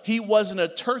realized he wasn't a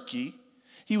turkey.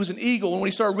 He was an eagle. And when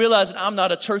he started realizing I'm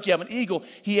not a turkey, I'm an eagle,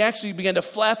 he actually began to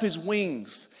flap his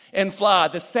wings and fly.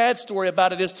 The sad story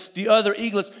about it is the other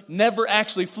eaglets never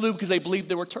actually flew because they believed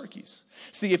they were turkeys.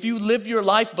 See, if you live your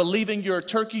life believing you're a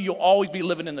turkey, you'll always be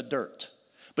living in the dirt.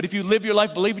 But if you live your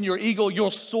life believing you're an eagle, you'll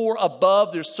soar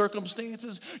above their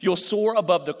circumstances. You'll soar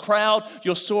above the crowd.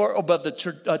 You'll soar above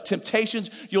the temptations.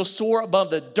 You'll soar above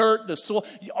the dirt, the soil,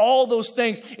 all those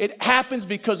things. It happens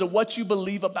because of what you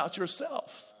believe about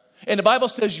yourself. And the Bible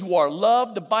says you are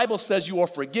loved. The Bible says you are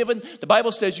forgiven. The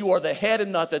Bible says you are the head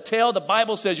and not the tail. The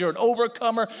Bible says you're an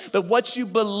overcomer. But what you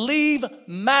believe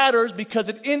matters because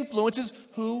it influences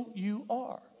who you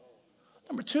are.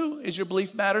 Number two is your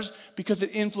belief matters because it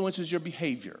influences your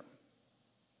behavior.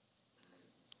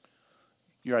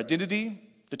 Your identity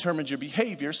determines your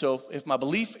behavior. So if my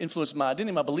belief influences my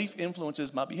identity, my belief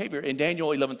influences my behavior. In Daniel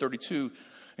 11:32,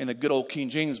 in the good old King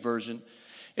James Version,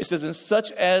 it says, "And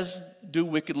such as do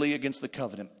wickedly against the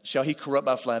covenant shall he corrupt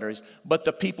by flatteries. But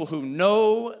the people who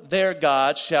know their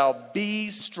God shall be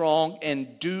strong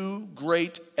and do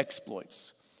great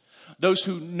exploits." Those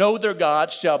who know their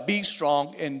God shall be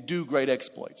strong and do great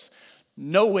exploits.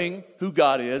 Knowing who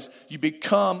God is, you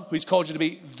become who he's called you to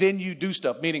be, then you do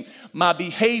stuff. Meaning, my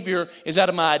behavior is out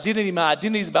of my identity. My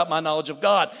identity is about my knowledge of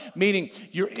God. Meaning,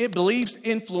 your beliefs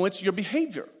influence your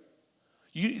behavior.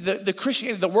 The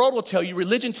Christianity, the world will tell you,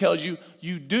 religion tells you,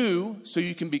 you do so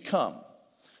you can become.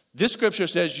 This scripture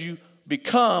says you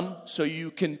become so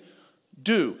you can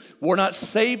do. We're not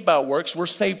saved by works. We're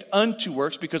saved unto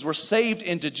works because we're saved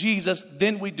into Jesus.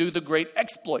 Then we do the great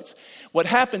exploits. What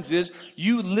happens is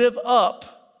you live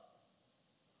up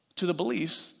to the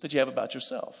beliefs that you have about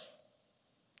yourself.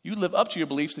 You live up to your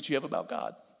beliefs that you have about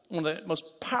God. One of the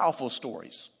most powerful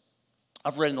stories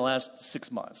I've read in the last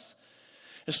 6 months.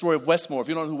 The story of Westmore. If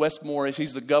you don't know who Westmore is,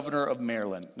 he's the governor of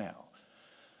Maryland now.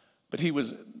 But he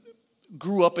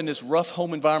grew up in this rough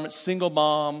home environment, single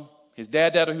mom. His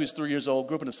dad died when he was 3 years old,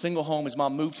 grew up in a single home. His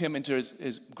mom moved him into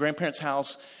his grandparents'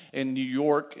 house in New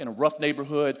York in a rough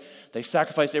neighborhood. They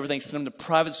sacrificed everything, sent him to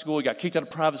private school. He got kicked out of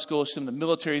private school, sent him to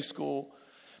military school.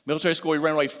 Military school, he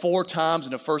ran away 4 times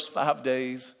in the first 5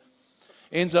 days.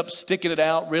 Ends up sticking it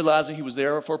out, realizing he was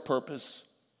there for a purpose.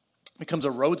 Becomes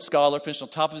a Rhodes Scholar, finished on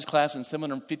top of his class in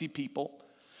 750 people.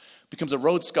 Becomes a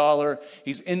Rhodes Scholar.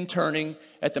 He's interning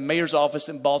at the mayor's office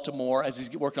in Baltimore as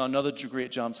he's working on another degree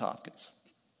at Johns Hopkins.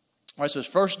 All right, so his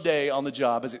first day on the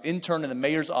job as an intern in the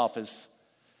mayor's office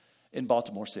in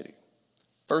Baltimore City.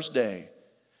 First day,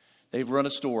 they've run a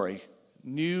story.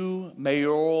 New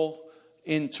mayoral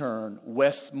intern,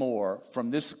 Wes Moore,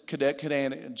 from this cadet,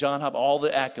 John Hopkins, all the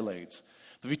accolades.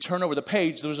 But if you turn over the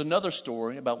page, there was another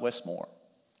story about Wes Moore.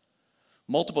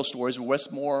 Multiple stories where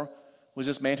Wes Moore was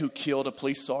this man who killed a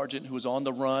police sergeant who was on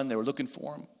the run. They were looking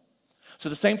for him. So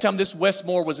at the same time this Wes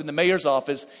Moore was in the mayor's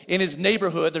office, in his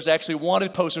neighborhood, there's actually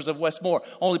wanted posters of Wes Moore.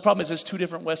 Only problem is there's 2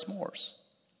 different Wes Moores.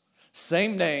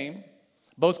 Same name.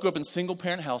 Both grew up in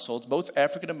single-parent households, both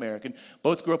African-American,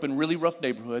 both grew up in really rough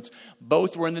neighborhoods,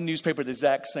 both were in the newspaper at the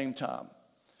exact same time.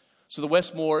 So the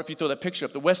Wes Moore, if you throw that picture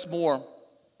up, the Wes Moore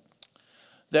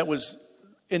that was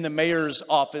in the mayor's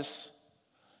office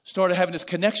started having this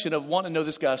connection of wanting to know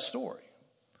this guy's story.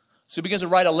 So he begins to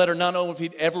write a letter, not knowing if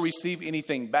he'd ever receive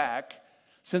anything back.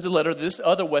 Sends a letter to this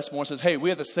other Wes Moore, says, hey, we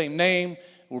have the same name.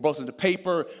 We're both in the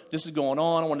paper. This is going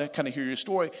on. I want to kind of hear your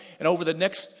story. And over the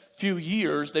next few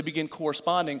years, they begin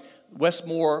corresponding. Wes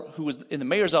Moore, who was in the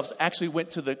mayor's office, actually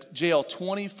went to the jail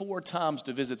 24 times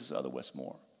to visit this other Wes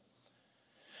Moore.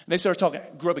 And they started talking,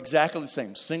 grew up exactly the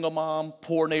same. Single mom,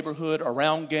 poor neighborhood,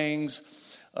 around gangs,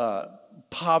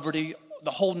 poverty,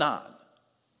 the whole nine.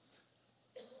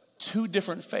 Two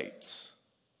different fates.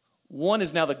 One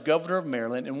is now the governor of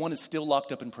Maryland, and one is still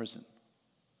locked up in prison.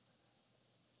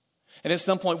 And at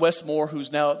some point, Wes Moore,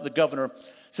 who's now the governor,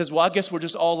 says, well, I guess we're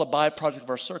just all a byproduct of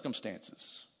our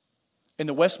circumstances. And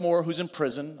the Wes Moore, who's in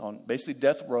prison on basically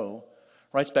death row,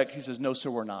 writes back, he says, no, sir,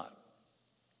 we're not.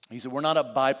 He said, we're not a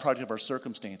byproduct of our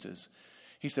circumstances.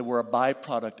 He said, we're a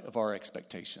byproduct of our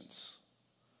expectations,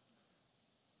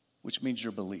 which means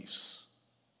your beliefs.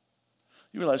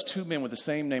 You realize two men with the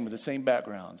same name, with the same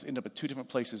backgrounds, end up at two different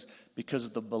places because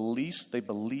of the beliefs they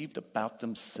believed about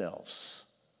themselves.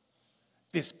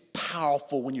 It's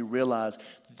powerful when you realize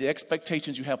the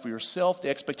expectations you have for yourself, the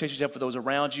expectations you have for those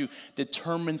around you,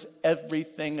 determines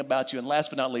everything about you. And last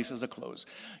but not least, as a close,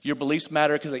 your beliefs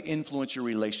matter because they influence your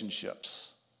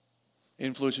relationships. It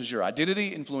influences your identity,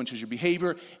 influences your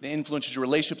behavior, and it influences your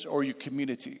relationships or your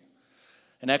community.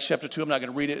 In Acts chapter 2, I'm not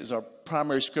going to read it as our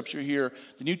primary scripture here.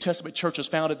 The New Testament church was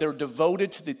founded. They were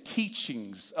devoted to the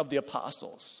teachings of the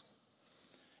apostles.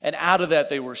 And out of that,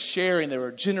 they were sharing, they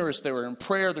were generous, they were in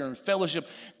prayer, they were in fellowship.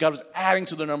 God was adding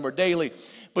to their number daily.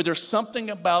 But there's something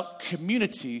about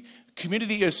community.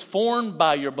 Community is formed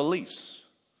by your beliefs.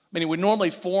 Meaning we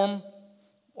normally form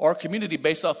our community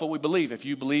based off what we believe. If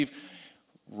you believe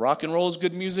rock and roll is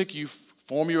good music, you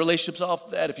form your relationships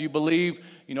off that. If you believe,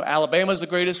 Alabama is the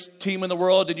greatest team in the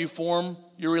world, then you form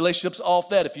your relationships off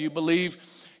that. If you believe,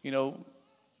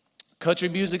 country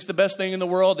music's the best thing in the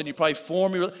world, then you probably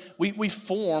form we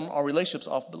form our relationships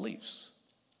off beliefs.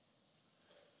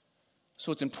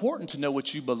 So it's important to know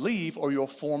what you believe or you'll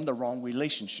form the wrong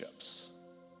relationships.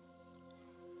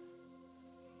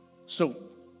 So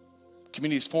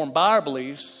community is formed by our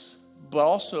beliefs, but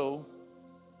also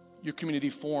your community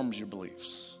forms your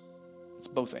beliefs. It's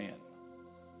both and.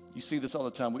 You see this all the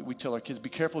time. We tell our kids, be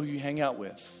careful who you hang out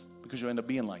with because you'll end up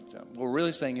being like them. What we're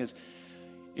really saying is,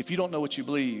 if you don't know what you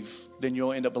believe, then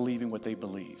you'll end up believing what they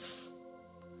believe.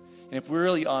 And if we're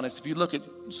really honest, if you look at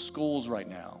schools right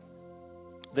now,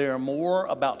 they are more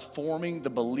about forming the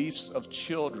beliefs of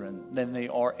children than they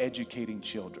are educating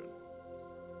children.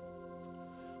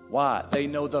 Why? They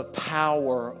know the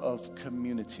power of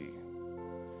community.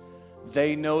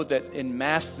 They know that in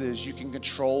masses, you can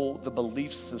control the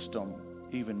belief system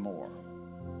even more.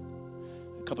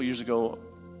 A couple years ago,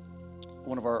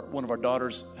 one of our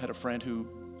daughters had a friend who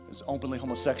is openly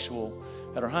homosexual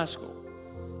at our high school,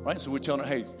 right? So we're telling her,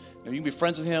 hey, you can be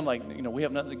friends with him. We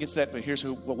have nothing against that, but here's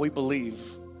what we believe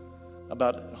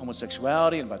about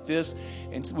homosexuality and about this.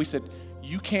 And we said,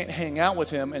 you can't hang out with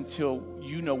him until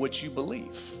you know what you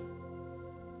believe.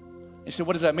 And so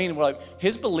what does that mean? Well,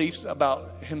 his beliefs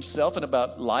about himself and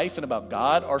about life and about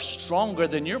God are stronger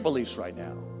than your beliefs right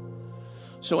now.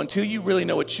 So until you really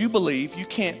know what you believe, you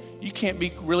can't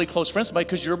be really close friends with somebody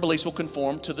because your beliefs will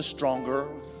conform to the stronger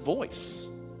voice.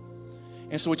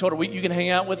 And so we told her, you can hang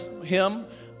out with him,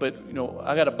 but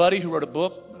I got a buddy who wrote a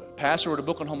book, pastor wrote a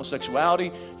book on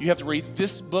homosexuality. You have to read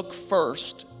this book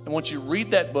first, and once you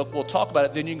read that book, we'll talk about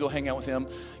it, then you can go hang out with him,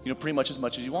 pretty much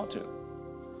as you want to.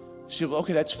 She said,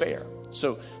 okay, that's fair.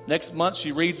 So next month,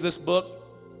 she reads this book.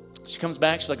 She comes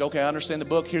back. She's like, okay, I understand the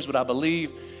book. Here's what I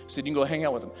believe. I said, you can go hang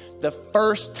out with him. The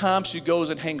first time she goes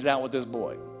and hangs out with this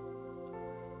boy,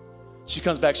 she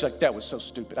comes back. She's like, that was so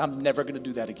stupid. I'm never going to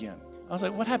do that again. I was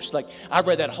like, what happened? She's like, I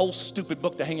read that whole stupid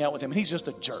book to hang out with him, and he's just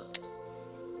a jerk.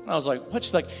 And I was like, what?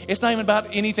 She's like, it's not even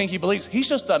about anything he believes. He's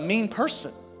just a mean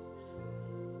person.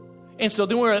 And so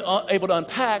then we're able to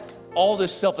unpack all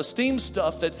this self-esteem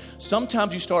stuff that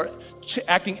sometimes you start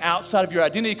acting outside of your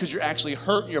identity because you're actually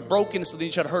hurt, you're broken, so then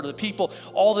you try to hurt other people,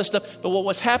 all this stuff. But what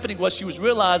was happening was she was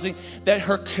realizing that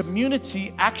her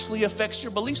community actually affects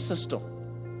your belief system.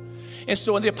 And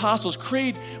so in the Apostles'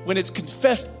 Creed, when it's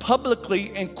confessed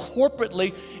publicly and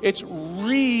corporately, it's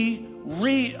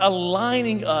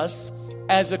realigning us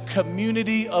as a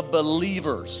community of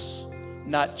believers.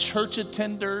 Not church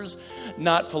attenders,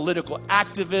 not political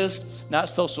activists, not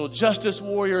social justice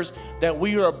warriors, that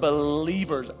we are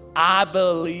believers. I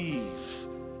believe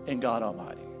in God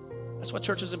Almighty. That's why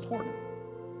church is important.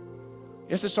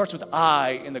 Yes, it starts with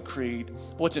I in the creed.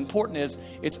 But what's important is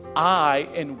it's I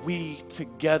and we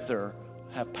together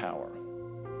have power.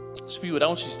 So if you would, I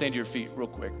want you to stand to your feet real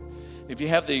quick. If you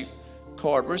have the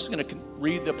card, we're just going to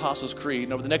read the Apostles' Creed.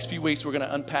 And over the next few weeks, we're going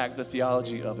to unpack the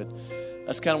theology of it. I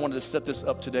just kind of wanted to set this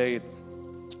up today. If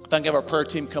I can have our prayer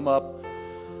team come up.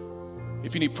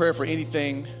 If you need prayer for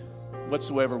anything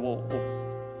whatsoever,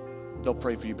 they'll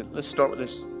pray for you. But let's start with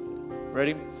this.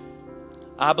 Ready?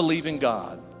 I believe in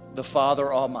God, the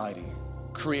Father Almighty,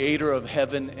 creator of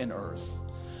heaven and earth.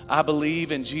 I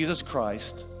believe in Jesus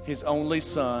Christ, his only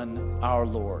Son, our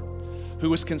Lord, who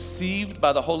was conceived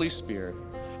by the Holy Spirit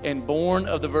and born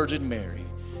of the Virgin Mary.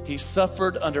 He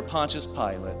suffered under Pontius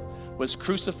Pilate, was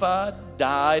crucified,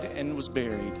 died, and was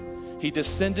buried. He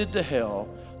descended to hell.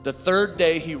 The third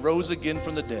day he rose again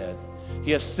from the dead.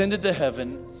 He ascended to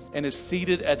heaven and is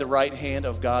seated at the right hand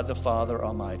of God the Father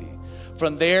Almighty.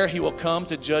 From there he will come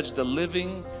to judge the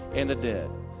living and the dead.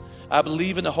 I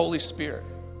believe in the Holy Spirit,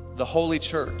 the Holy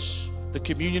Church, the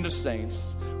communion of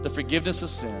saints, the forgiveness of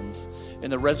sins,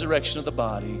 and the resurrection of the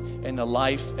body, and the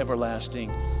life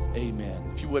everlasting.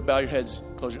 Amen. If you would, bow your heads,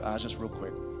 close your eyes just real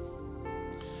quick.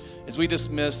 As we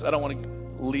dismiss, I don't want to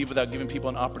leave without giving people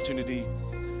an opportunity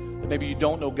that maybe you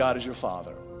don't know God as your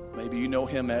Father. Maybe you know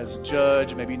him as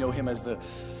judge. Maybe you know him as the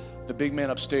big man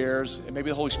upstairs. And maybe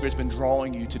the Holy Spirit's been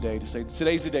drawing you today to say,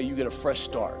 today's the day you get a fresh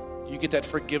start. You get that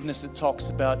forgiveness it talks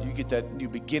about. You get that new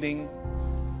beginning.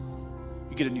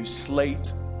 You get a new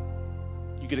slate.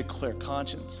 You get a clear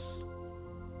conscience.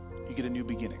 You get a new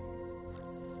beginning.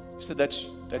 He said, that's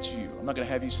you. I'm not going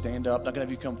to have you stand up. I'm not going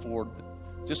to have you come forward.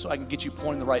 But just so I can get you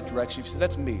pointing in the right direction. He said,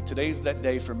 that's me. Today's that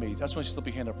day for me. I just want you to slip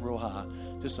your hand up real high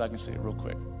just so I can see it real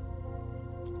quick.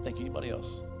 Thank you. Anybody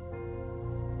else?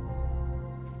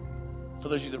 For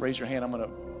those of you that raise your hand, I'm going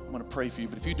to pray for you.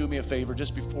 But if you do me a favor,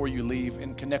 just before you leave,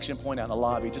 in connection point out in the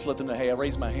lobby, just let them know, hey, I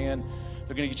raised my hand.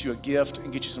 They're going to get you a gift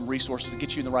and get you some resources to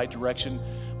get you in the right direction.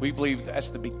 We believe that's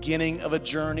the beginning of a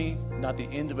journey, not the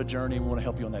end of a journey. We want to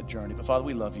help you on that journey. But Father,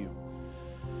 we love you.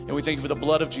 And we thank you for the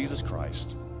blood of Jesus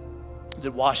Christ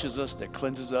that washes us, that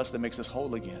cleanses us, that makes us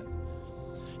whole again.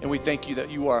 And we thank you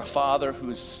that you are a Father who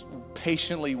is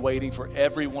patiently waiting for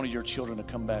every one of your children to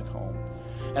come back home.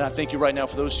 And I thank you right now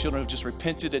for those children who have just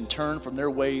repented and turned from their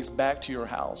ways back to your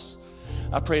house.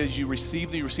 I pray that you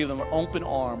receive them with open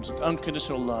arms, with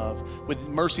unconditional love, with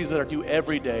mercies that are due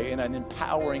every day, and an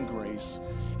empowering grace.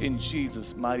 In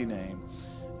Jesus' mighty name,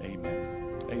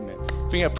 amen. Amen.